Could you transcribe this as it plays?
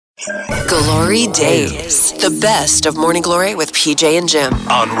GloryDaze, the best of Morning Glory with PJ and Jim.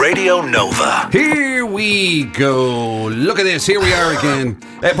 On Radio Nova. Here we go. Look at this. Here we are again.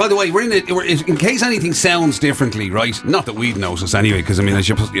 By the way, we're in case anything sounds differently, right? Not that we'd notice anyway, because I mean,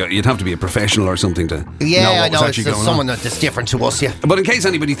 you'd have to be a professional or something to know I know. actually It's someone that's different to us, yeah. But in case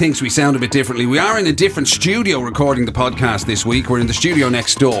anybody thinks we sound a bit differently, we are in a different studio recording the podcast this week. We're in the studio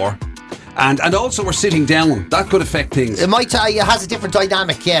next door. And also we're sitting down. That could affect things. It might. It has a different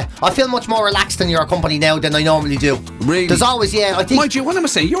dynamic, yeah. I feel much more relaxed in your company now than I normally do. Really? There's always, I think... Mind you, what am I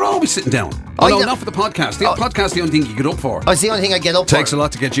saying? You're always sitting down. Oh, no, not for the podcast. The podcast is the only thing you get up for. It's the only thing I get up for. Takes a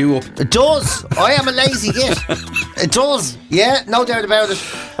lot to get you up. It does. I am a lazy git. It does. Yeah, no doubt about it.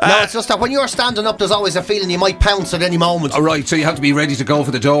 No, it's just that when you're standing up, there's always a feeling you might pounce at any moment. All right, so you have to be ready to go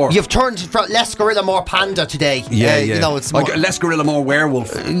for the door. You've turned less gorilla, more panda today. Yeah. You know, it's more, less gorilla, more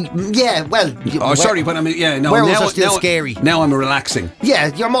werewolf. Yeah, well... sorry, but I mean, yeah, no. Werewolves are still scary. Now I'm relaxing.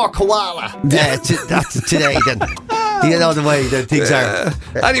 Yeah, you're more koala today than... You know the way that things are.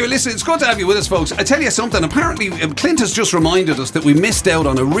 Anyway, listen, it's good to have you with us, folks. I tell you something, apparently Clint has just reminded us that we missed out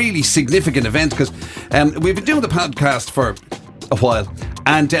on a really significant event because we've been doing the podcast for a while,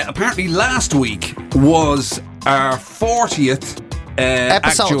 and apparently last week was our 40th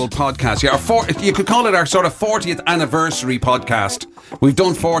actual podcast. Yeah, you could call it our sort of 40th anniversary podcast. We've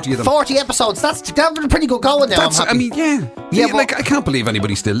done 40 of them. 40 episodes. That's a pretty good going now. I mean, like, I can't believe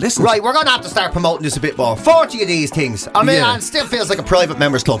anybody still listens. Right, we're going to have to start promoting this a bit more. 40 of these things. I mean, it still feels like a private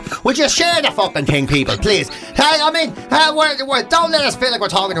members club. Would you share the fucking thing, people, please? Hey, I mean, don't let us feel like we're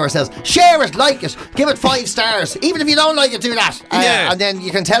talking to ourselves. Share it, like it, give it 5 stars. Even if you don't like it, do that. And then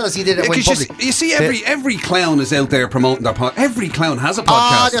you can tell us you did it when public. You see, every clown is out there promoting their podcast. Every clown has a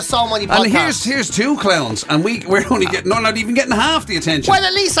podcast. Oh, there's so many podcasts. And here's 2 clowns, and we're only not even getting half the attention. Well,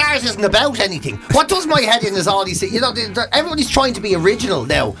 at least ours isn't about anything. What does my head in is all these, everybody's trying to be original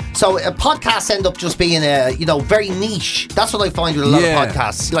now. So podcasts end up just being, very niche. That's what I find with a lot of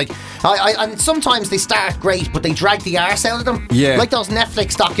podcasts. Like, and sometimes they start great, but they drag the arse out of them. Yeah. Like those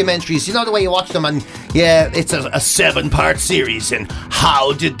Netflix documentaries. You know the way you watch them, and it's a 7-part series. And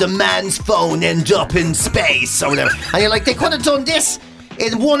how did the man's phone end up in space or whatever? And you're like, they could have done this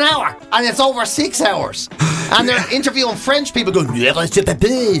in 1 hour, and it's over 6 hours. And they're interviewing French people going, last time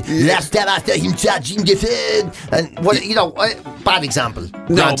after him charging the phone. And bad example.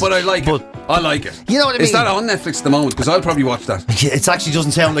 No, but I like it. I like it. You know what I mean? Is that on Netflix at the moment? Because I'll probably watch that. Yeah, it actually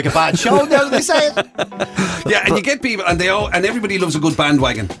doesn't sound like a bad show now that they say it. Yeah, and you get people, and everybody loves a good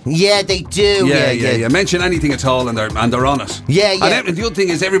bandwagon. Yeah, they do. Yeah. Mention anything at all, and they're on it. Yeah. And the other thing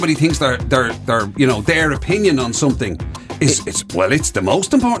is, everybody thinks their opinion on something. It's the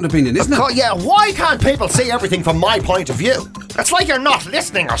most important opinion, isn't it? Yeah, why can't people see everything from my point of view? It's like you're not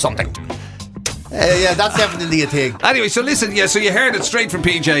listening or something. Yeah, that's definitely a thing. Anyway, so listen, so you heard it straight from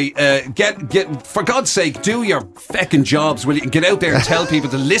PJ. Get for God's sake, do your feckin' jobs, will you? Get out there and tell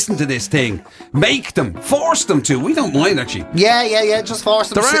people to listen to this thing. Make them, force them to. We don't mind, actually. Yeah, just force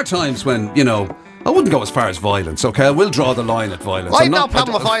them. There are times when, I wouldn't go as far as violence, okay? I will draw the line at violence. I have no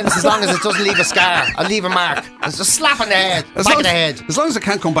problem with violence as long as it doesn't leave a scar and leave a mark. It's just slap in the head, back of the head. As long as it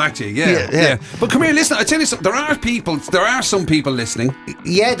can't come back to you, yeah. But come here, listen, I tell you something, there are some people listening.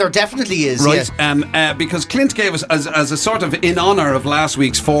 Yeah, there definitely is. Right, because Clint gave us, as a sort of in honour of last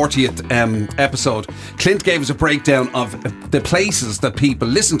week's 40th episode, Clint gave us a breakdown of the places that people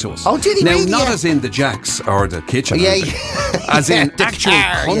listen to us. Oh, did he? Now, not as in the jacks or the kitchen. As in actual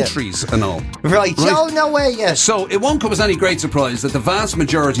countries and all. Right. Oh, no way, yeah. So it won't come as any great surprise that the vast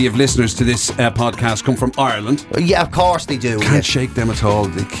majority of listeners to this podcast come from Ireland. Yeah, of course they do. Can't shake them at all.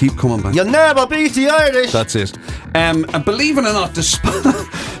 They keep coming back. You'll never beat the Irish. That's it. And believe it or not,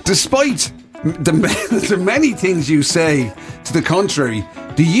 despite the many things you say to the contrary,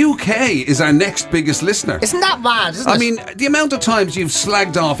 the UK is our next biggest listener. Isn't that mad, isn't it? I mean, the amount of times you've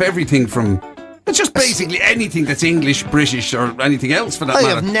slagged off everything from... It's just basically anything that's English, British, or anything else for that matter. I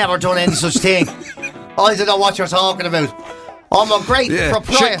have never done any such thing. I don't know what you're talking about. I'm a great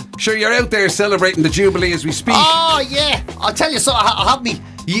proprietor. Sure, you're out there celebrating the Jubilee as we speak. Oh, yeah. I'll tell you so. I have me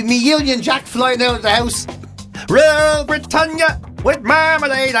Union Jack flying out of the house. Rule Britannia with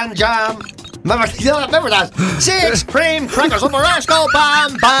marmalade and jam. Remember that? 6 cream crackers up our arse, go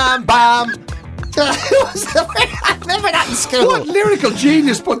bam, bam, bam. I remember that in school. What lyrical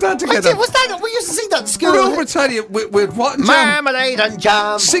genius put that together? We used to sing that in school. Rule Britannia with what and jam? Marmalade and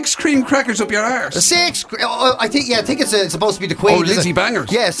jam. 6 cream crackers up your arse. 6. I think it's supposed to be the Queen. Oh, Lizzie Bangers.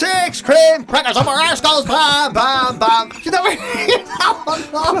 Yeah, 6 cream crackers up our arse goes bam, bam, bam. You never hear that one?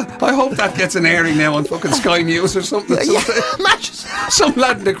 I hope that gets an airing now on fucking Sky News or something. Yeah, some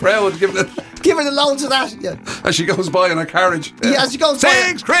lad in the crowd giving it. Give her the loads of that. Yeah. As she goes by in her carriage. Yeah, as she goes by.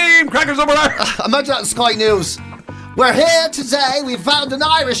 6 cream crackers over there. Imagine that in Sky News. We're here today. We found an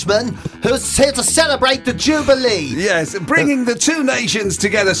Irishman who's here to celebrate the Jubilee. Yes, bringing the two nations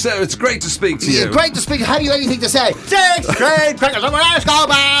together, sir. It's great to speak to you. Yeah, great to speak. Have you anything to say? 6 cream crackers over there. Go,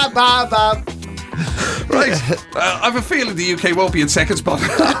 bam, bam, bam. Right. I have a feeling the UK won't be in second spot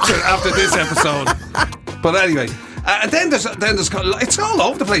after this episode. But anyway, then there's it's all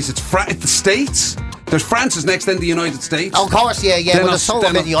over the place. It's the States. There's France is next, then the United States. Oh, of course, yeah. Well, there's so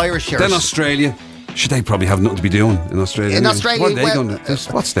many Irish here. Then Australia. Should they probably have nothing to be doing in Australia? In Australia, what are they going to?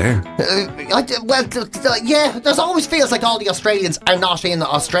 What's there? Yeah, there's always feels like all the Australians are not in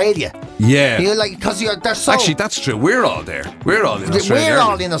Australia. Yeah, because they're so. Actually, that's true. We're all there. We're all in Australia. We're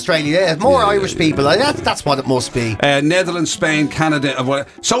all in Australia. Yeah, more Irish people. That's what it must be. Netherlands, Spain, Canada.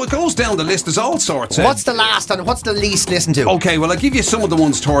 So it goes down the list. There's all sorts. What's the last and what's the least listened to? Okay, well I'll give you some of the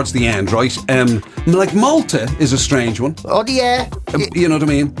ones towards the end, right? Like Malta is a strange one. Oh yeah. You know what I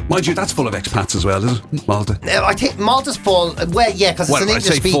mean? Mind you, that's full of expats as well, is it? Malta. I think Malta's full. Well, yeah, because it's an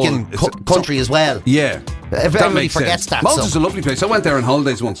English-speaking country as well. Yeah. Everybody forgets that. Malta's a lovely place. I went there on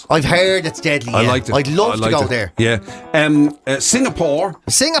holidays once. I've heard it's deadly. I liked it. I'd love to go there. Yeah. Singapore.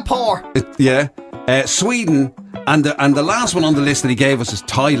 Sweden, and the last one on the list that he gave us is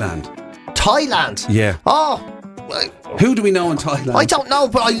Thailand. Thailand. Yeah. Oh. Who do we know in Thailand? I don't know,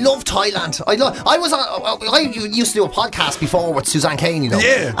 but I love Thailand. I used to do a podcast before with Suzanne Kane, you know.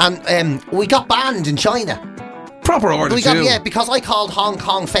 Yeah. And we got banned in China. Proper order too. Yeah, because I called Hong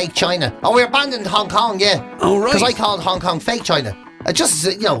Kong fake China. Oh, we were banned in Hong Kong, yeah. Oh, right. Because I called Hong Kong fake China. I just,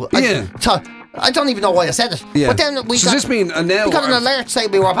 I don't even know why I said it. Yeah. But then does this mean now we got an alert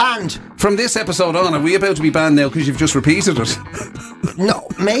saying we were banned. From this episode on, are we about to be banned now because you've just repeated it? No,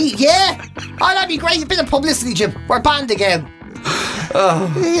 me? Yeah. Oh, that'd be great. A bit of publicity, Jim. We're banned again.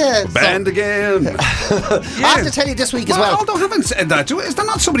 Banned again. I have to tell you this week as well. Although I haven't said that. Is there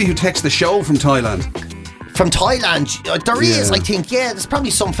not somebody who texts the show from Thailand? From Thailand, there is, I think. Yeah, there's probably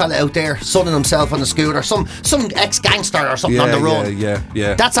some fella out there sunning himself on a scooter, some ex-gangster or something on the road.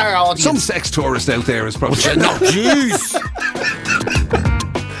 Yeah. That's our audience. Some sex tourist out there is probably. No, jeez.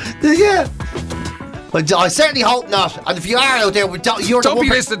 Yeah. But I certainly hope not. And if you are out there, don't be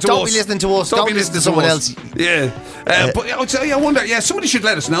listening to us. Don't be listening to someone else. Yeah. But I wonder, somebody should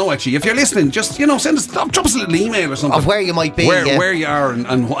let us know, actually. If you're listening, just, send us, drop us a little email or something. Of where you might be. Where you are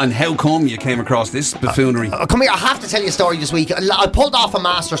and how come you came across this buffoonery. Come here, I have to tell you a story this week. I pulled off a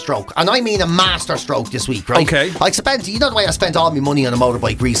master stroke. And I mean a master stroke this week, right? Okay. I spent, you know the way I spent all my money on a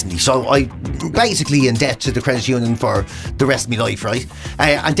motorbike recently. So I basically in debt to the credit union for the rest of my life, right?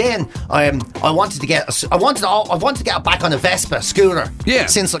 And then I wanted to get back on a Vespa scooter. Yeah.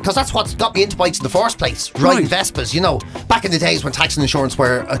 Because that's what got me into bikes in the first place. Riding Vespas, back in the days when tax and insurance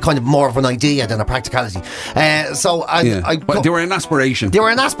were kind of more of an idea than a practicality. They were an aspiration. They were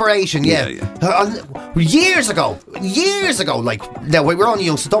an aspiration, yeah. Years ago, like, now we were only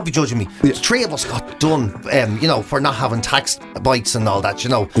young, so don't be judging me. Yeah. 3 of us got done, for not having tax bikes and all that,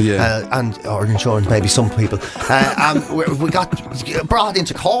 or insurance, maybe some people. And we got brought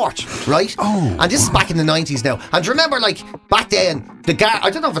into court, right? Oh. And this is back in the 90s now. And do you remember, like, back then, the guard, I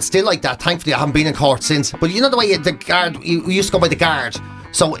don't know if it's still like that, thankfully I haven't been in court since, but you know the way the guard, you used to go by the guard.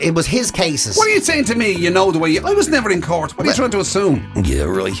 So it was his cases. What are you saying to me? The way I was never in court. What are you trying to assume? Yeah,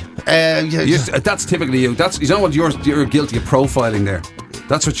 right. That's typically you. What you're guilty of profiling there.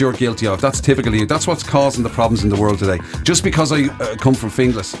 That's what you're guilty of. That's typically you. That's what's causing the problems in the world today. Just because I come from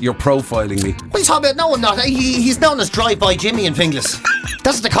Finglas, you're profiling me. What are you talking about? No, I'm not. He's known as Drive-By Jimmy in Finglas.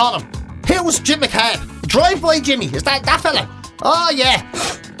 That's what they call him. Who's Jim McCann? Drive-By Jimmy. Is that fella? Oh, yeah.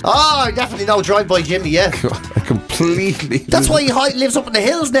 Oh, I definitely know Drive-By Jimmy, yeah. I completely... That's why he lives up in the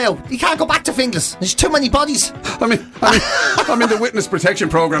hills now. He can't go back to Finglas. There's too many bodies. I'm in the witness protection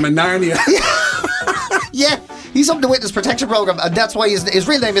program in Narnia. Yeah, he's up in the witness protection program, and that's why his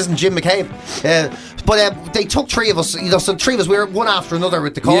real name isn't Jim McCabe. But they took 3 of us, so 3 of us, we were one after another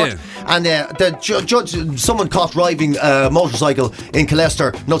with the court. Yeah. And the judge, someone caught driving a motorcycle in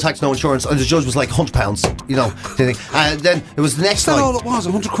Colester, no tax, no insurance, and the judge was like £100, And then it was the next night. Is that all it was?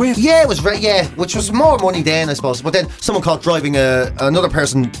 £100? Yeah, it was which was more money then, I suppose. But then someone caught driving another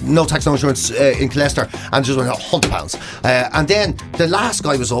person, no tax, no insurance, in Colester, and the judge went £100. And then the last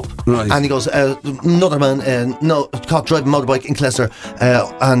guy was up, right. And he goes, another man, caught driving a motorbike in Colester,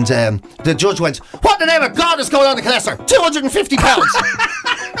 and the judge went, "What in the name of God is going on in Colester? £250."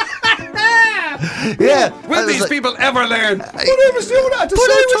 Yeah. Will these people ever learn? But I was doing that.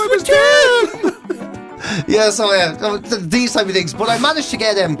 Yeah, so these type of things. But I managed to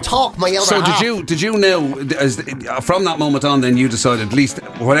get talk my other half. So did you know, from that moment on, then you decided, at least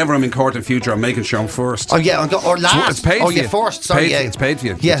whenever I'm in court in future, I'm making sure I'm first? Oh yeah, or last. It's paid for you. First, sorry. It's paid for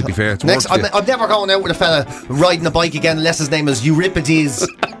you. Yeah. To be fair, it's next, I'm never going out with a fella riding a bike again unless his name is Euripides.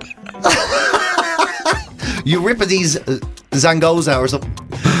 Euripides Zangoza or something.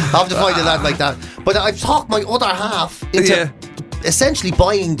 I have to find a lad like that. But I've talked my other half into essentially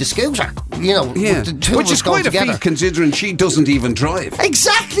buying the scooter. You know, which is quite a feat considering she doesn't even drive.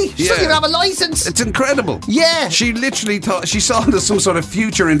 Exactly. She doesn't even have a license. It's incredible. Yeah. She literally thought she saw it as some sort of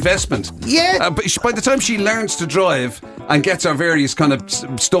future investment. Yeah. But by the time she learns to drive and gets her various kind of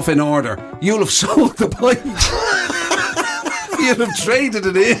stuff in order, you'll have sold the bike. You'd have traded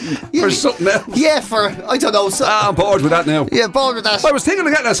it in for something else. Yeah, for, I don't know. I'm bored with that now. Yeah, bored with that. I was thinking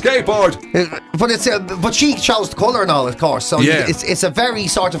of getting a skateboard. But she chose the colour and all, of course. So it's a very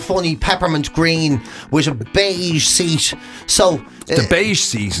sort of funny peppermint green with a beige seat. So the beige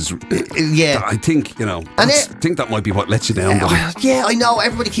seat is, I think, I think that might be what lets you down. Yeah, I know.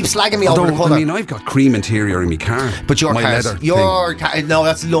 Everybody keeps slagging me over the colour. I mean, I've got cream interior in my car. But your car, no,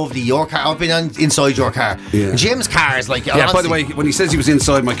 that's lovely. Your car, I've been inside your car. Yeah. Jim's car is like, honestly, by the way, when he says he was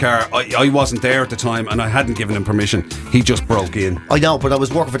inside my car, I wasn't there at the time and I hadn't given him permission. He just broke in. I know, but I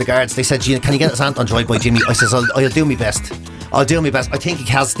was working for the guards. They said, can you get us Anton drive by Jimmy? I says, I'll do my best. I think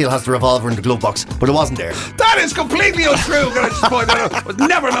he still has the revolver in the glove box, but it wasn't there. That is completely untrue. Can I just point that out? Was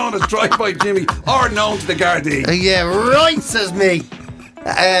never known as drive-by Jimmy or known to the Gardaí. Yeah, right, says me.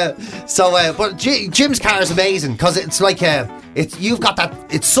 But Jim's car is amazing because it's like you've got that.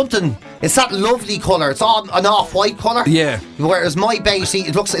 It's something. It's that lovely colour. It's all an off-white colour. Yeah. Whereas my beige,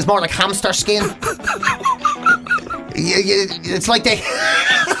 it's more like hamster skin. It's like they.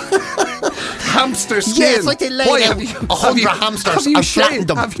 Hamster skin. Yeah, it's like they laid out 100 hamsters and flattened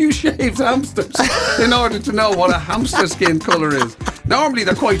them. Have you shaved hamsters in order to know what a hamster skin colour is? Normally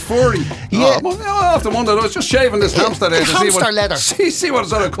they're quite furry. Yeah. I often wonder, I was just shaving this hamster there to leather. See what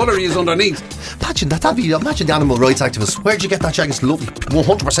sort of colour he is underneath. Imagine that. Imagine the animal rights activists. Where'd you get that jacket? It's lovely.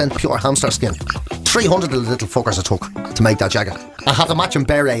 100% pure hamster skin. 300 of the little fuckers it took to make that jacket. I have a matching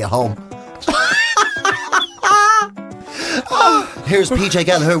beret at home. Here's PJ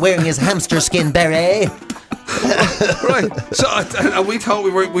Gallagher wearing his hamster skin beret. Right. So and we thought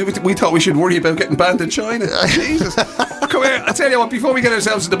we thought we should worry about getting banned in China. Jesus. Come here. I tell you what. Before we get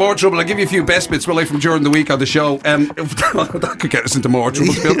ourselves into more trouble, I'll give you a few best bits from during the week on the show. That could get us into more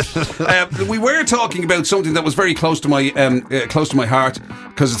trouble. We were talking about something that was very close to my heart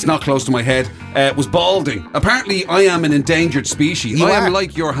because it's not close to my head. Was balding. Apparently, I am an endangered species. I am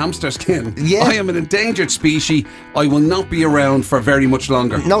like your hamster skin. Yeah. I am an endangered species. I will not be around for very much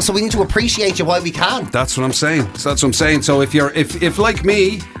longer. No, so we need to appreciate you while we can. That's what I'm saying. So if like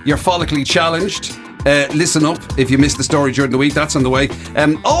me, you're follically challenged, listen up. If you missed the story during the week, that's on the way.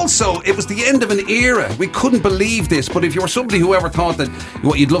 Also, it was the end of an era. We couldn't believe this, but if you were somebody who ever thought that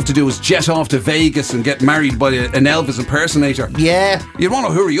what you'd love to do is jet off to Vegas and get married by an Elvis impersonator, you'd want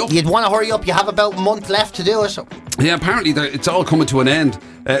to hurry up. You'd want to hurry up. You have about a month left to do it. Yeah, apparently it's all coming to an end.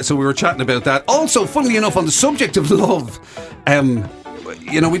 So we were chatting about that. Also, funnily enough, on the subject of love,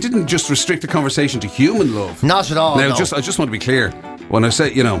 we didn't just restrict the conversation to human love. Not at all. Now, no. I just want to be clear. When I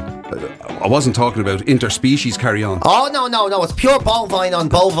say, I wasn't talking about interspecies carry on. Oh, no. It's pure bovine on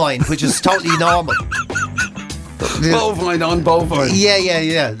bovine, which is totally normal. Bovine on bovine.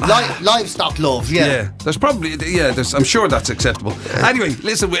 Yeah. Livestock love, Yeah, there's probably, I'm sure that's acceptable. Anyway,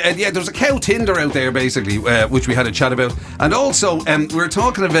 listen, there's a cow Tinder out there, basically, which we had a chat about. And also, we were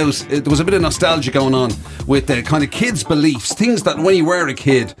talking about, there was a bit of nostalgia going on with kind of kids' beliefs, things that when you were a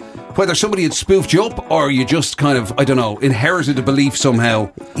kid, whether somebody had spoofed you up or you just kind of, I don't know, inherited a belief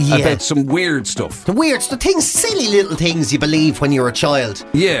somehow about some weird stuff. The things, silly little things you believe when you're a child.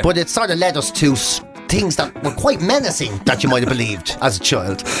 Yeah. But it sort of led us to things that were quite menacing that you might have believed as a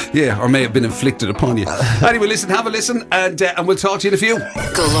child. Yeah, or may have been inflicted upon you. Anyway, listen, have a listen, and we'll talk to you in a few.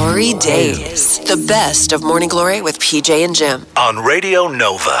 GloryDaze, the best of Morning Glory with PJ and Jim on Radio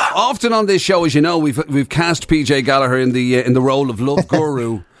Nova. Often on this show, as you know, we've cast PJ Gallagher in the role of love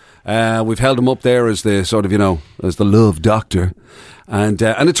guru. We've held him up there as the sort of, as the love doctor, and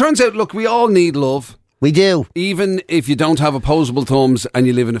it turns out, look, we all need love. We do. Even if you don't have opposable thumbs and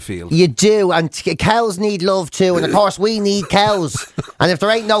you live in a field. You do, and cows need love too, and of course we need cows. And if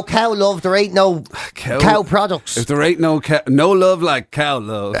there ain't no cow love, there ain't no cow products. If there ain't no love like cow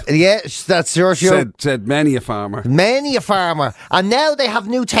love. Yes, that's sure. Said many a farmer. Many a farmer. And now they have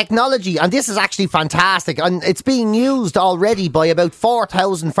new technology, and this is actually fantastic, and it's being used already by about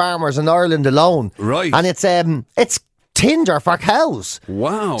 4,000 farmers in Ireland alone. Right. And it's Tinder for cows.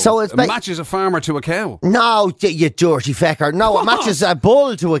 Wow. So it matches a farmer to a cow. No, you dirty fecker. No, it matches a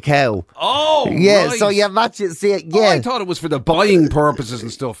bull to a cow. Oh, yeah. right. So you match it. See, yeah. Oh, I thought it was for the buying purposes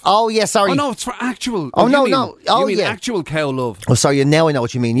and stuff. Oh, yeah, sorry. Oh, no, it's for actual. Oh, no. You mean actual cow love. Oh, sorry, now I know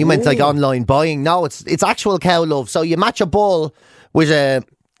what you mean. You meant like online buying. No, it's actual cow love. So you match a bull with a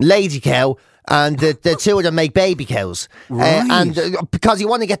lady cow, and the two of them make baby cows. Right. And because you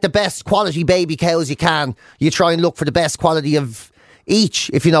want to get the best quality baby cows you can, you try and look for the best quality of each,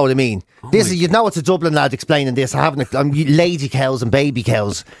 if you know what I mean. You know, it's a Dublin lad explaining this. I'm lady cows and baby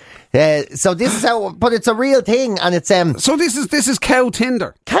cows. So this is how, but it's a real thing, and it's So this is cow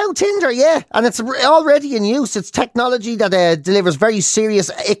Tinder. Cow Tinder, yeah, and it's already in use. It's technology that delivers very serious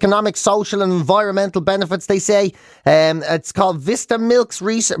economic, social, and environmental benefits. They say it's called Vista Milk's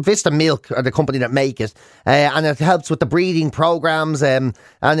research. Vista Milk are the company that make it, and it helps with the breeding programs.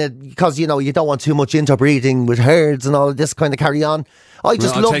 Because you don't want too much interbreeding with herds and all of this kind of carry on. I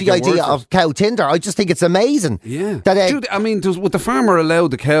just love the idea of cow Tinder. I just think it's amazing. Yeah. Would the farmer allow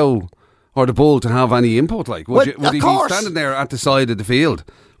the cow or the bull to have any input? Like, would he be standing there at the side of the field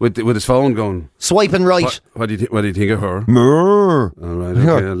with his phone going, swiping right? What do you think of her? Murr. All right,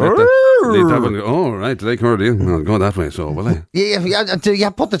 okay. Leave that one go. Oh, right, like her, do you? I'll go that way, so will I? Yeah,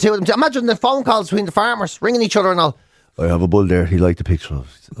 put the two of them. Imagine the phone calls between the farmers, ringing each other and all. I have a bull there. He liked the picture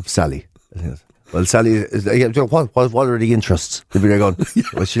of Sally. Well, Sally, what are the interests? They'd be there going,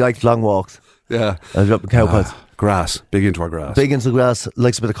 well, she likes long walks. Yeah. Cow pads. Grass. Big into our grass. Big into grass.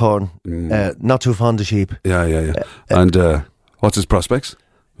 Likes a bit of corn. Not too fond of sheep. Yeah. And what's his prospects?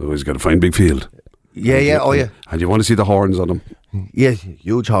 Oh, he's got a fine big field. Yeah. And you want to see the horns on him? Yeah,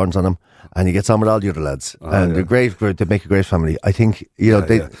 huge horns on him. And he gets on with all the other lads. They're great. They make a great family. I think,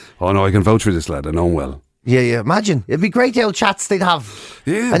 they... Oh, no, I can vouch for this lad. I know him well. Yeah. Imagine. It'd be great the old chats they'd have.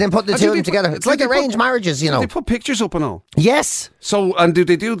 Yeah. And then put the two of them together. It's like arranged marriages, They put pictures up and all. Yes. So, and do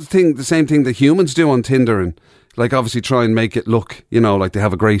they do the same thing that humans do on Tinder and, like, obviously try and make it look, like they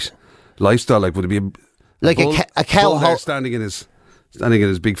have a great lifestyle? Like, would it be a cow there standing in his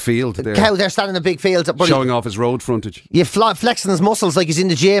big field there? Cow there standing in a big field. Showing off his road frontage. Yeah, flexing his muscles like he's in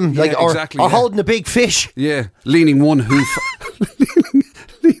the gym. Or holding a big fish. Yeah, leaning one hoof.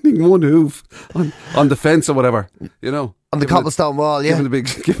 Leaning one hoof on the fence or whatever, on the cobblestone wall, yeah.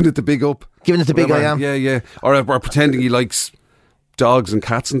 Giving it the big up. Giving it the big I am. Yeah. Or pretending he likes dogs and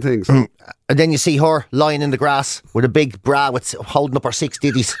cats and things. And then you see her lying in the grass with a big bra holding up her 6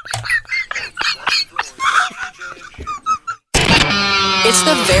 ditties. It's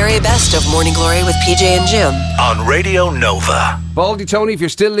the very best of Morning Glory with PJ and Jim. On Radio Nova. Baldy Tony, if you're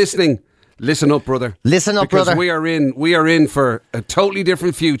still listening, listen up, brother. Listen up, because brother. We are in for a totally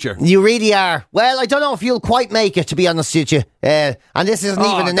different future. You really are. Well, I don't know if you'll quite make it, to be honest with you. And this isn't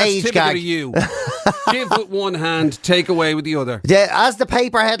even an age gag. Of you. Give with one hand, take away with the other. As the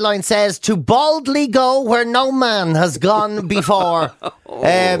paper headline says, to boldly go where no man has gone before.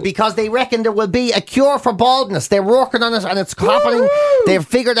 Because they reckon there will be a cure for baldness. They're working on it and it's happening. They've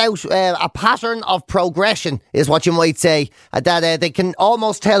figured out a pattern of progression, is what you might say. That they can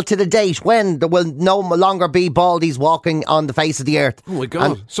almost tell to the date when there will no longer be baldies walking on the face of the earth. Oh my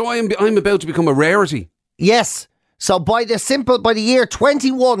God. So I'm about to become a rarity. Yes. So by the year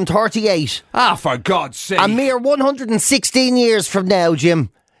 2138. Ah, for God's sake. A mere 116 years from now, Jim,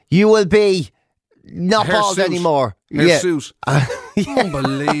 you will be not bald anymore. Suit.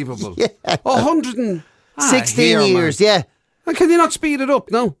 Unbelievable. Yeah. 116 years, yeah. And can you not speed it up?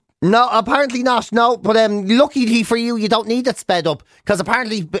 No, apparently not. No, but luckily for you don't need it sped up, because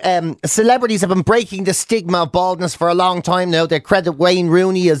apparently celebrities have been breaking the stigma of baldness for a long time now. They credit Wayne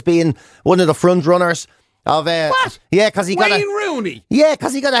Rooney as being one of the front runners of what? Yeah, because he got Wayne Rooney. Yeah,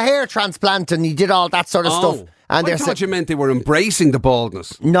 because he got a hair transplant and he did all that sort of stuff. And I thought you meant they were embracing the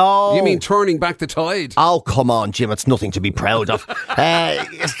baldness. No. You mean turning back the tide? Oh, come on, Jim. It's nothing to be proud of.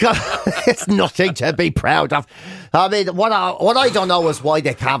 It's nothing to be proud of. I mean, what I don't know is why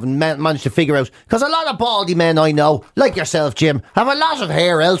they haven't managed to figure out. Because a lot of baldy men I know, like yourself, Jim, have a lot of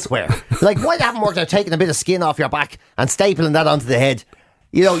hair elsewhere. Like, why they haven't worked out taking a bit of skin off your back and stapling that onto the head?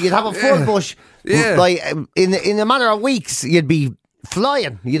 You'd have a full bush. Yeah. Like, in a matter of weeks, you'd be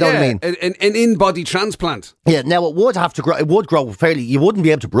flying, you know what I mean? An in-body transplant. Yeah, now it would have to grow. It would grow fairly. You wouldn't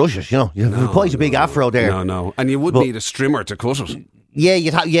be able to brush it, you have quite a big afro there. No. And you would need a strimmer to cut it. Yeah,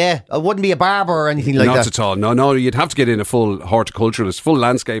 it wouldn't be a barber or anything like Not that. at all. No, you'd have to get in a full horticulturalist, full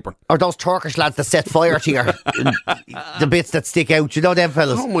landscaper. Or those Turkish lads that set fire to the bits that stick out. You know them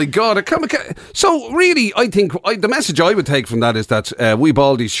fellas. Oh my God! So really, I think the message I would take from that is that we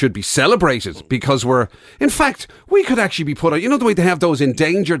baldies should be celebrated because in fact, we could actually be put out. You know the way they have those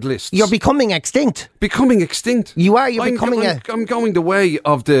endangered lists. You're becoming extinct. Becoming extinct. You are. I'm going the way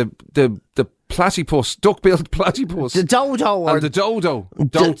of the platypus, duck-billed platypus. The dodo. And the dodo.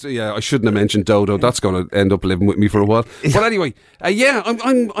 I shouldn't have mentioned dodo. That's going to end up living with me for a while. But anyway,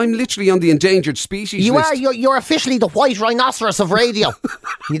 I'm literally on the endangered species list. You're officially the white rhinoceros of radio.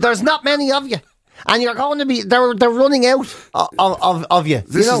 There's not many of you. And you're going to be, they're running out of you.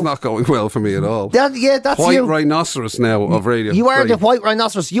 This is not going well for me at all. That's white you. rhinoceros now of radio. You are the white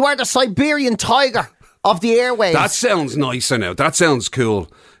rhinoceros. You are the Siberian tiger of the airwaves. That sounds nicer now. That sounds cool.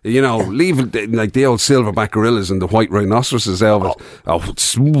 You know, leave like the old silverback gorillas and the white rhinoceroses out of it. Oh,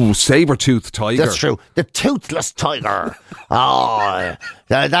 smooth saber-toothed tiger. That's true. The toothless tiger.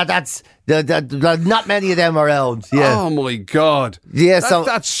 That's not many of them around. Yeah. Oh my God. Yeah.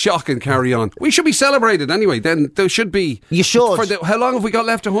 That's shocking. Carry on. We should be celebrated anyway. Then there should be. You should. How long have we got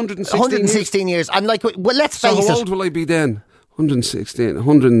left? 116 years. And like, let's face it. So how old will I be then? 160.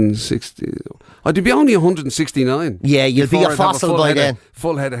 I'd be only 169. Yeah, you'll be a fossil by then.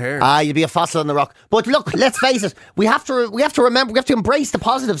 Full head of hair. You'll be a fossil on the rock. But look, let's face it. We have to remember. We have to embrace the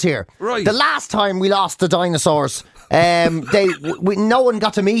positives here. Right. The last time we lost the dinosaurs, no one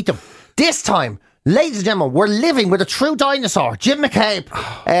got to meet them. This time, ladies and gentlemen, we're living with a true dinosaur, Jim McCabe,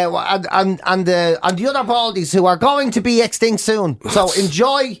 and the other baldies who are going to be extinct soon. So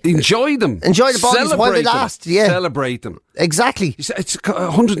enjoy them. Enjoy the baldies while they last. Yeah, celebrate them. Exactly. It's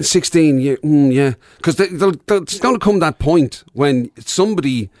 116 years. Yeah, because it's going to come that point when there'll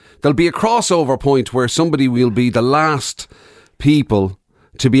be a crossover point where somebody will be the last people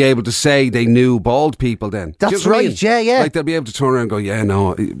to be able to say they knew bald people then. That's right, yeah. Like they'll be able to turn around and go, yeah,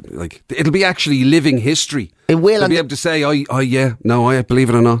 no, like it'll be actually living history. It will. They'll be able to say, I believe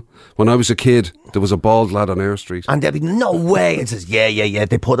it or not, when I was a kid, there was a bald lad on Air Street. And there'll be no way. It says, yeah.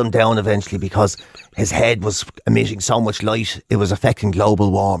 They put him down eventually because his head was emitting so much light, it was affecting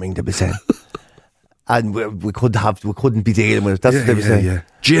global warming, they be saying. And we couldn't be dealing with it. That's what they were saying. Yeah.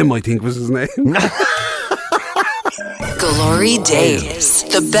 Jim, I think was his name.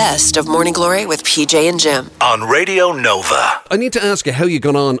 GloryDaze, the best of Morning Glory with PJ and Jim. On Radio Nova. I need to ask you how you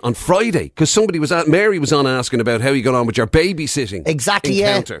got on Friday, because Mary was on asking about how you got on with your babysitting. Exactly,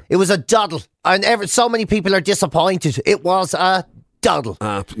 encounter. Yeah. It was a doddle. And so many people are disappointed. It was a doddle.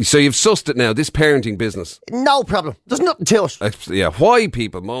 So you've sussed it now, this parenting business. No problem. There's nothing to it. Why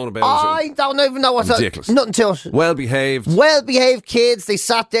people moan about it? I don't even know what's ridiculous. Nothing to it. Well behaved kids. They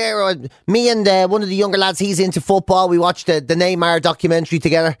sat there. Me and one of the younger lads, he's into football. We watched the Neymar documentary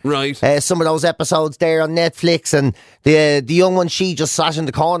together. Right. Some of those episodes there on Netflix. And the young one, she just sat in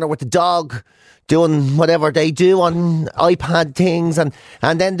the corner with the dog, doing whatever they do on iPad things, and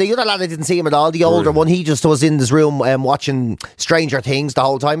then the other lad, I didn't see him at all. The older one, he just was in his room watching Stranger Things the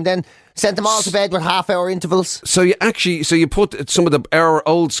whole time. Then sent them all to bed with half-hour intervals. So you put some of our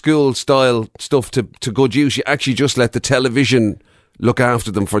old school style stuff to good use. You actually just let the television look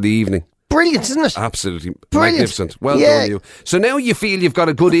after them for the evening. Brilliant, isn't it? Absolutely brilliant. Magnificent. Well done, you. So now you feel you've got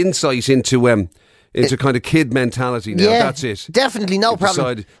a good insight into kind of kid mentality now. Yeah, that's it. Definitely, no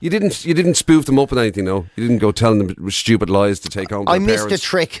problem. You didn't spoof them up with anything, no? You didn't go telling them stupid lies to take home to their missed parents. the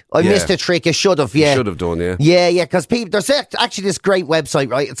trick. I missed the trick. You should have, yeah. You should have done, yeah. Yeah, because there's actually this great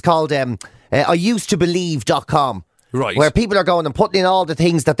website, right? It's called IusedToBelieve.com. Right. Where people are going and putting in all the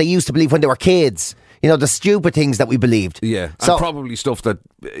things that they used to believe when they were kids. You know, the stupid things that we believed. Yeah, so, and probably stuff that,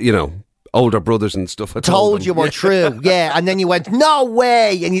 older brothers and stuff had told you were true. Yeah, and then you went, no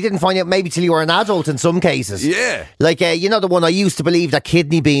way, and you didn't find out maybe till you were an adult in some cases. Yeah. Like, the one I used to believe that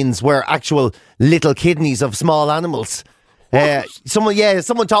kidney beans were actual little kidneys of small animals.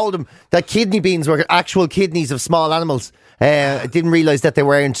 Someone told him that kidney beans were actual kidneys of small animals. I didn't realise that they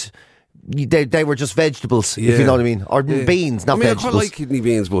weren't. They were just vegetables, if you know what I mean, or beans, not vegetables. I quite like kidney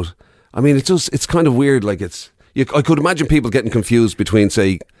beans, but I mean, it's kind of weird. Like I could imagine people getting confused between,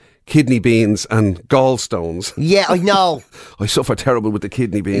 say, kidney beans and gallstones. Yeah, I know. I suffer terrible with the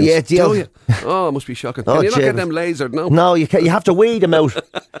kidney beans. Yeah, do you? Oh, it must be shocking. Can you not get them lasered? No, you can't. You have to weed them out.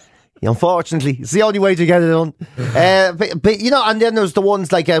 Unfortunately, it's the only way to get it done. But and then there's the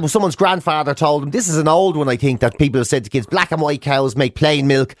ones like someone's grandfather told them. This is an old one, I think, that people have said to kids: black and white cows make plain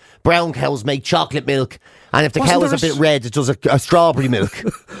milk, brown cows make chocolate milk. And if the cow is a bit red, it does a strawberry milk.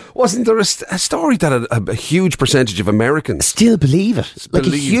 Wasn't there a story that a huge percentage of Americans still believe it? Like a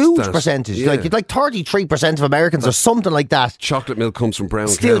huge percentage. Yeah. Like 33% of Americans or something like that. Chocolate milk comes from brown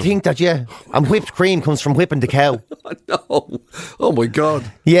still cow. Think that, yeah. And whipped cream comes from whipping the cow. No. Oh my God.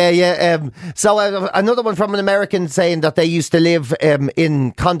 Yeah. So another one from an American saying that they used to live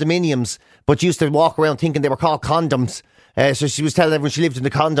in condominiums, but used to walk around thinking they were called condoms. So she was telling everyone she lived in the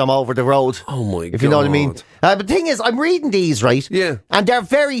condom over the road. Oh my God. If you know what I mean. But the thing is, I'm reading these, right? Yeah. And they're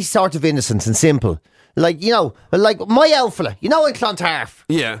very sort of innocent and simple. Like, you know, like my old fella, you know, in Clontarf.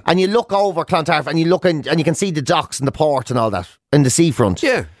 Yeah. And you look over Clontarf and you look in, and you can see the docks and the port and all that, and the seafront.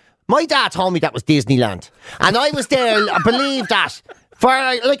 Yeah. My dad told me that was Disneyland. And I was there, I believe that, for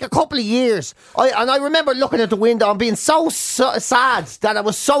like a couple of years. I remember looking at the window and being so sad that I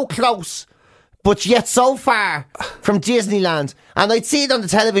was so close, but yet so far from Disneyland. And I'd see it on the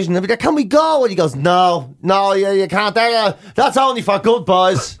television and I'd be like, can we go? And he goes, no, you can't. That's only for good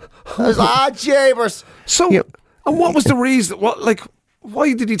boys. I was like, jabers. So, and what was the reason?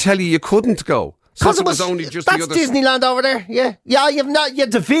 Why did he tell you couldn't go? Because it was only just that's the other Disneyland over there. Yeah, you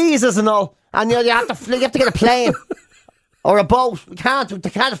have the visas and all, and you have to get a plane or a boat. They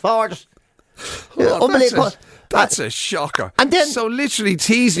can't afford it. Unbelievable. That's a shocker. And then, so literally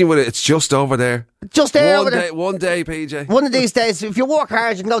teasing you with it. It's just over there. Just there over there. One day, PJ. One of these days, if you work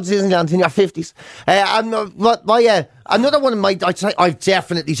hard, you can go to Disneyland in your 50s. Another one of my... I've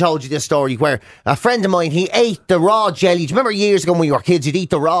definitely told you this story where a friend of mine, he ate the raw jelly. Do you remember years ago when you were kids, you'd eat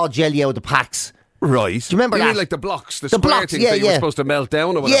the raw jelly out of the packs? Right. Do you remember that? You mean like the blocks, the square blocks, things that you were supposed to melt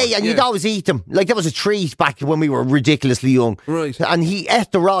down or whatever? Yeah, and you'd always eat them. Like, that was a treat back when we were ridiculously young. Right. And he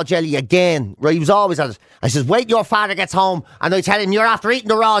ate the raw jelly again, right? He was always at it. I says, wait till your father gets home. And I tell him, you're after eating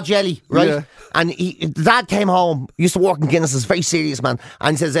the raw jelly, right? Yeah. And Dad came home, used to work in Guinness, is a very serious man.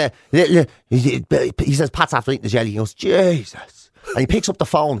 And he says, he says, Pat's after eating the jelly. He goes, Jesus. And he picks up the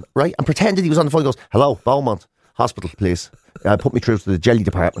phone, right? And pretended he was on the phone. He goes, hello, Beaumont Hospital, please. Put me through to the jelly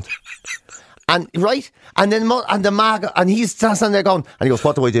department. And he's standing there going, and he goes,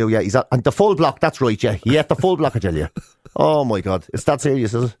 what do I do? Yeah, he's at, and the full block, that's right, yeah. He ate the full block of jelly. Oh my God, it's that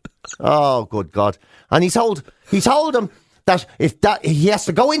serious, is it? Oh, good God. And he told him that he has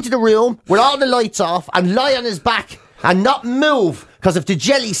to go into the room with all the lights off and lie on his back and not move, because if the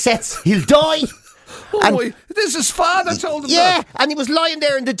jelly sets, he'll die. This his father told him that. Yeah, and he was lying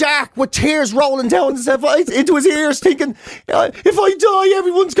there in the dark with tears rolling down into his ears, thinking, if I die,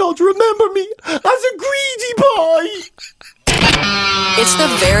 everyone's going to remember me as a greedy boy. It's the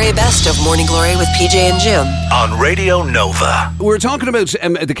very best of Morning Glory with PJ and Jim on Radio Nova. We were talking about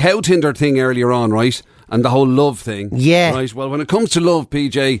the cow tinder thing earlier on, right? And the whole love thing. Yeah. Right. Well, when it comes to love,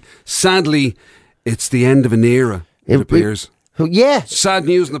 PJ, sadly, it's the end of an era, it appears. Yeah. Sad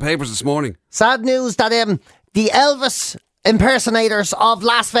news in the papers this morning. Sad news that the Elvis impersonators of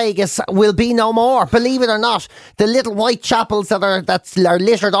Las Vegas will be no more. Believe it or not, the little white chapels that are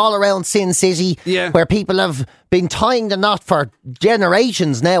littered all around Sin City, where people have been tying the knot for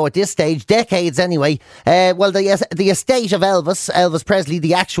generations now at this stage, decades anyway. Well, the estate of Elvis Presley,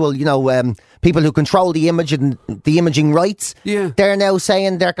 the actual, people who control the image and the imaging rights, they're now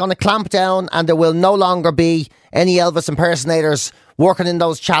saying they're going to clamp down and there will no longer be any Elvis impersonators working in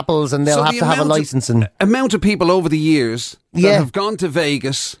those chapels, and they'll have to have a license. And amount of people over the years that have gone to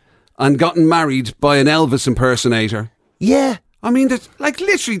Vegas and gotten married by an Elvis impersonator. Yeah. I mean,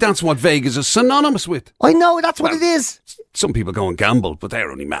 literally, that's what Vegas is synonymous with. I know, that's what it is. Some people go and gamble, but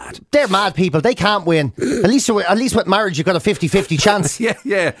they're only mad. They're mad people. They can't win. At least with marriage, you've got a 50-50 chance.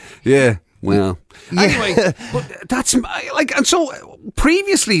 Yeah. Well, anyway, but that's and so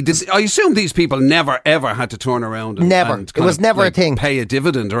previously, I assume these people never ever had to turn around. It was never a thing. Pay a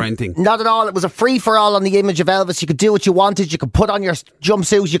dividend or anything. Not at all. It was a free for all on the image of Elvis. You could do what you wanted. You could put on your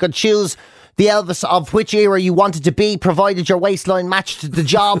jumpsuit. You could choose the Elvis of which era you wanted to be, provided your waistline matched the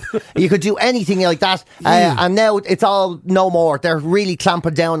job. You could do anything like that. And now it's all no more. They're really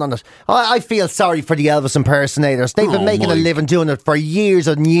clamping down on it. I feel sorry for the Elvis impersonators. They've been making a living doing it for years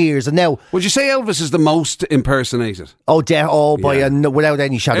and years. And now, would you say Elvis is the most impersonated? Without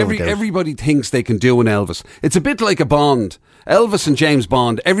any shadow of a doubt. Everybody thinks they can do an Elvis. It's a bit like a Bond. Elvis and James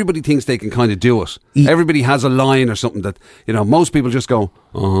Bond, everybody thinks they can kind of do it. Everybody has a line or something that, most people just go,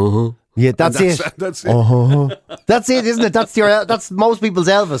 yeah, that's it. That's it. That's it, isn't it? That's most people's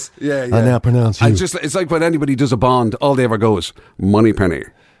Elvis. Yeah. I now pronounce you. It's like when anybody does a Bond, all they ever go is money penny.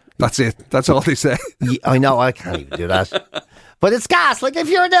 That's it. That's all they say. Yeah, I know. I can't even do that. But it's gas. Like, if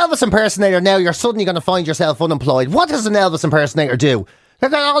you're an Elvis impersonator now, you're suddenly going to find yourself unemployed. What does an Elvis impersonator do?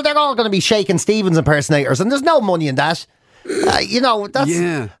 They're all going to be Shakin' Stevens impersonators, and there's no money in that.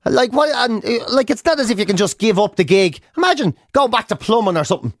 That's like what, and like it's not as if you can just give up the gig. Imagine going back to plumbing or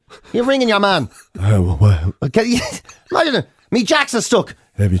something. You're ringing your man. Imagine it. Me Jackson's stuck.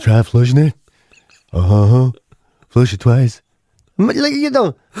 Have you tried flushing it? Flush it twice.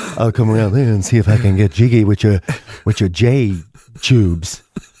 I'll come around there and see if I can get jiggy with your J tubes.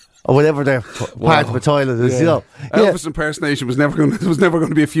 Or whatever their part of the toilet is, Elvis impersonation was never going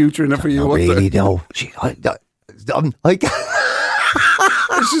to be a future in it for you. Really, no. It's just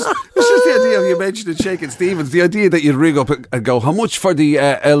the idea of you mentioned Shakin' Stevens. The idea that you'd ring up and go, how much for the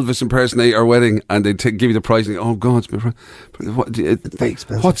Elvis impersonator wedding, and they'd give you the price. And oh God, what? Do you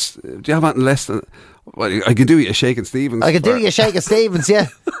have anything less than? Well, I can do you a Shakin' Stevens. I can do you a Shakin' Stevens. Yeah.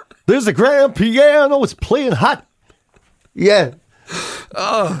 There's a grand piano. It's playing hot. Yeah.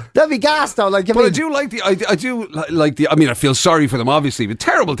 Oh, that'd be gas though. Like, I do like the. I mean, I feel sorry for them. Obviously, the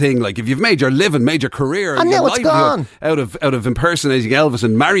terrible thing. Like, if you've made your living, made your career, and now it's gone out of impersonating Elvis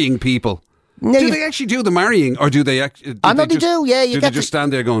and marrying people. Now do they actually do the marrying, or do they actually? I know they do. Yeah, you get. They just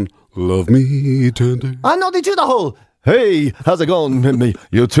stand there going, "Love me tender." I know they do the whole. Hey, how's it going?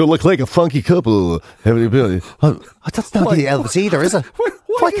 You two look like a funky couple. That's not the Elvis either, is it?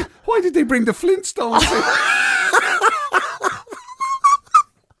 Why did they bring the Flintstones?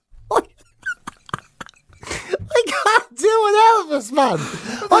 I can't do an Elvis, man.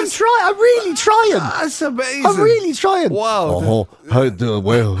 I'm really trying. That's amazing. I'm really trying. Wow. I can't do it.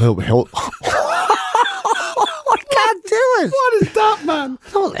 What is that, man?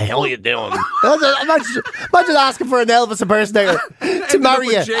 What the hell are you doing? Imagine asking for an Elvis impersonator to marry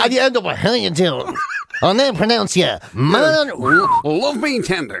you, and you end up with, how you doing? I'll now pronounce you, man. Love me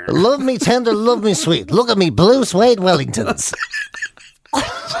tender. Love me tender, love me sweet. Look at me blue suede Wellingtons.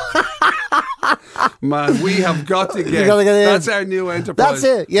 Man, we have got to get that's our new enterprise. That's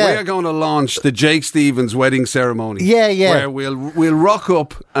it, yeah. We are going to launch the Jake Stevens wedding ceremony. Yeah, yeah. Where we'll rock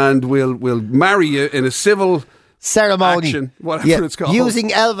up and we'll marry you in a civil ceremony. Action, whatever it's called. Using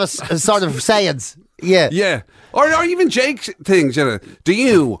Elvis sort of sayings. Yeah. Yeah. Or even Jake's things, you know. Do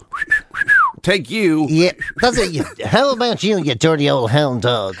you take you? Yeah. That's it. How about you dirty old hound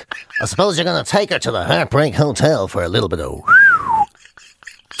dog? I suppose you're going to take her to the Heartbreak Hotel for a little bit of...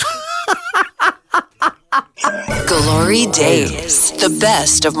 GloryDaze, the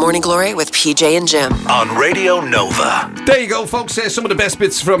best of Morning Glory with PJ and Jim on Radio Nova. There you go, folks. Some of the best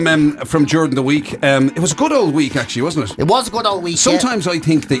bits from during the week. It was a good old week, actually, wasn't it? It was a good old week. Sometimes I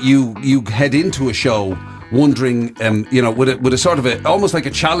think that you head into a show wondering, with a sort of almost like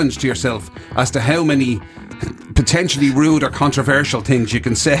a challenge to yourself as to how many potentially rude or controversial things you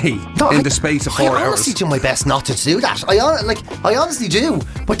can say in the space of 4 hours. I honestly do my best not to do that. I honestly do.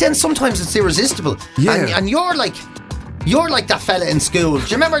 But then sometimes it's irresistible. Yeah. And you're like that fella in school. Do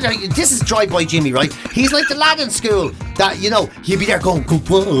you remember? This is Drive-By Jimmy, right? He's like the lad in school that, he'd be there going, "Go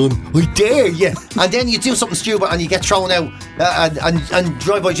on, I dare you." And then you do something stupid and you get thrown out. And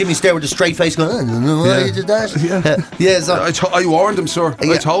Drive-By Jimmy's there with a straight face going, "I don't know why you did that." Yeah. So I warned him, sir.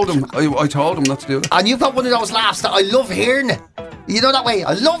 Yeah. I told him not to do it. And you've got one of those laughs that I love hearing. You know that way.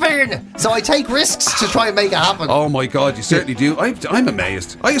 I love hearing it. So I take risks to try and make it happen. Oh my God, you certainly do. I'm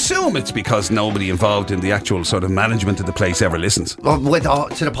amazed. I assume it's because nobody involved in the actual sort of management of the place ever listens. To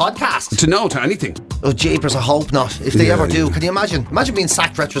the podcast? To anything. Oh, jeepers, I hope not. If they ever do. Can you imagine? Imagine being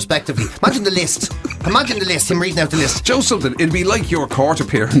sacked retrospectively. Imagine the list. Him reading out the list. Joe, something. It'd be like your court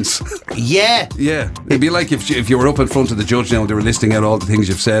appearance. Yeah. Yeah. It'd be like if you were up in front of the judge now and they were listing out all the things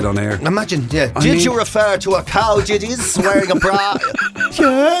you've said on air. Imagine, yeah. Did you refer to a cow, did you? Wearing a bra?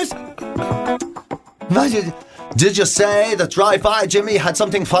 Yes. Imagine, did you say that Drive-By Jimmy had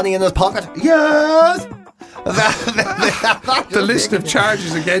something funny in his pocket? Yes. The list of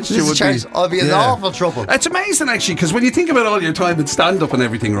charges against you would be... I'll be in awful trouble. It's amazing, actually, because when you think about all your time in stand-up and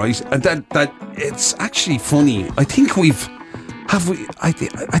everything, right, and that it's actually funny. I think I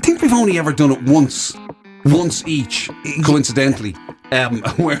think we've only ever done it once each, coincidentally.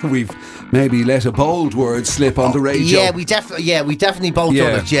 Where we've maybe let a bold word slip on the radio. Yeah, we definitely both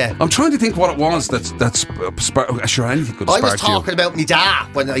done it. Yeah, I'm trying to think what it was that's sure anything could. I was talking about me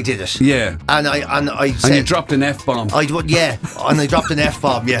dad when I did it. Yeah, and I said, and you dropped an F-bomb. And I dropped an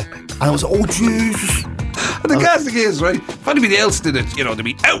F-bomb. Yeah, and I was Jesus. And the gas thing is, right, if anybody else did it, they'd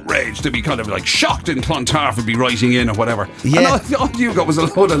be outraged, they'd be kind of like shocked in Clontarf would be writing in or whatever. Yeah. And all you got was a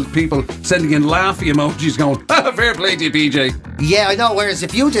load of people sending in laughy emojis going, fair play to you, PJ. Yeah, I know, whereas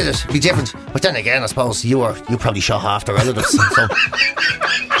if you did it, it'd be different. But then again, I suppose you probably shot half the relatives. So.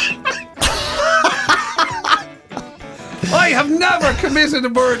 I have never committed a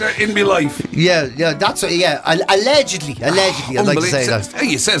murder in my life. Yeah, that's allegedly, I'd like to say that.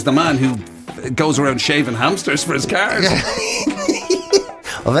 He says the man who goes around shaving hamsters for his cars.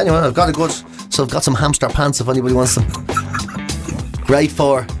 Of anyone, I've got some hamster pants if anybody wants them. Great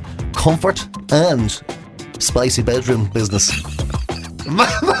for comfort and spicy bedroom business.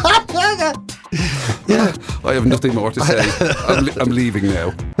 Yeah, I have nothing more to say. I'm leaving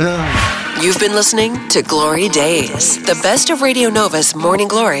now. You've been listening to GloryDaze, the best of Radio Nova's Morning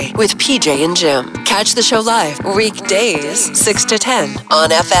Glory with PJ and Jim. Catch the show live weekdays 6 to 10 on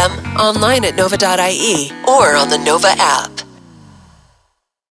FM, online at nova.ie, or on the Nova app.